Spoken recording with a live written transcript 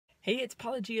Hey, it's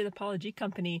Paula G of the Paula G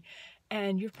Company,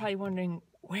 and you're probably wondering,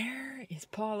 where is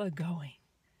Paula going?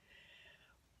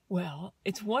 Well,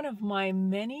 it's one of my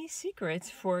many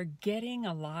secrets for getting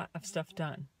a lot of stuff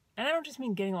done. And I don't just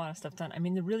mean getting a lot of stuff done. I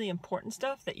mean the really important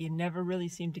stuff that you never really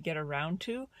seem to get around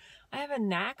to. I have a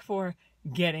knack for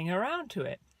getting around to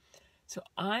it. So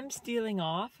I'm stealing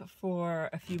off for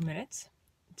a few minutes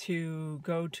to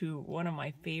go to one of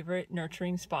my favorite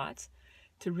nurturing spots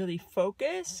to really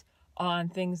focus on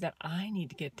things that I need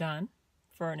to get done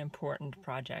for an important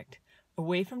project,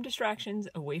 away from distractions,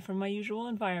 away from my usual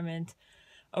environment,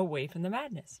 away from the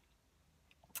madness.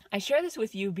 I share this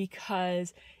with you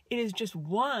because it is just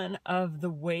one of the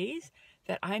ways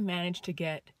that I manage to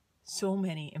get so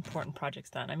many important projects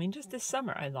done. I mean, just this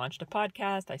summer, I launched a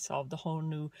podcast. I solved a whole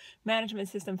new management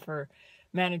system for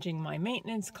managing my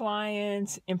maintenance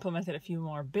clients, implemented a few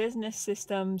more business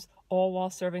systems, all while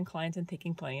serving clients and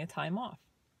taking plenty of time off.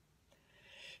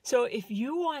 So if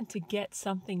you want to get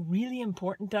something really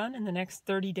important done in the next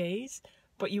 30 days,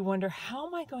 but you wonder, how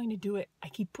am I going to do it? I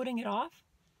keep putting it off.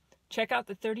 Check out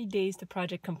the 30 Days to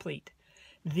Project Complete.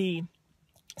 The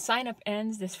sign up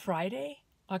ends this Friday,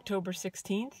 October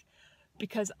 16th,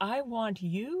 because I want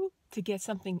you to get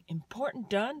something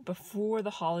important done before the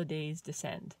holidays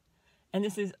descend. And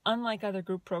this is unlike other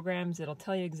group programs. It'll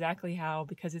tell you exactly how,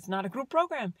 because it's not a group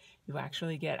program. You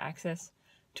actually get access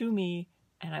to me,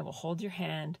 and I will hold your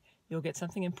hand. You'll get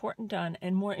something important done.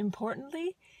 And more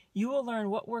importantly, you will learn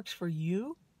what works for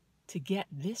you to get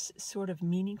this sort of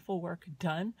meaningful work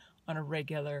done on a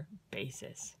regular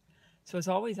basis. So as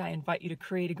always, I invite you to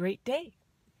create a great day.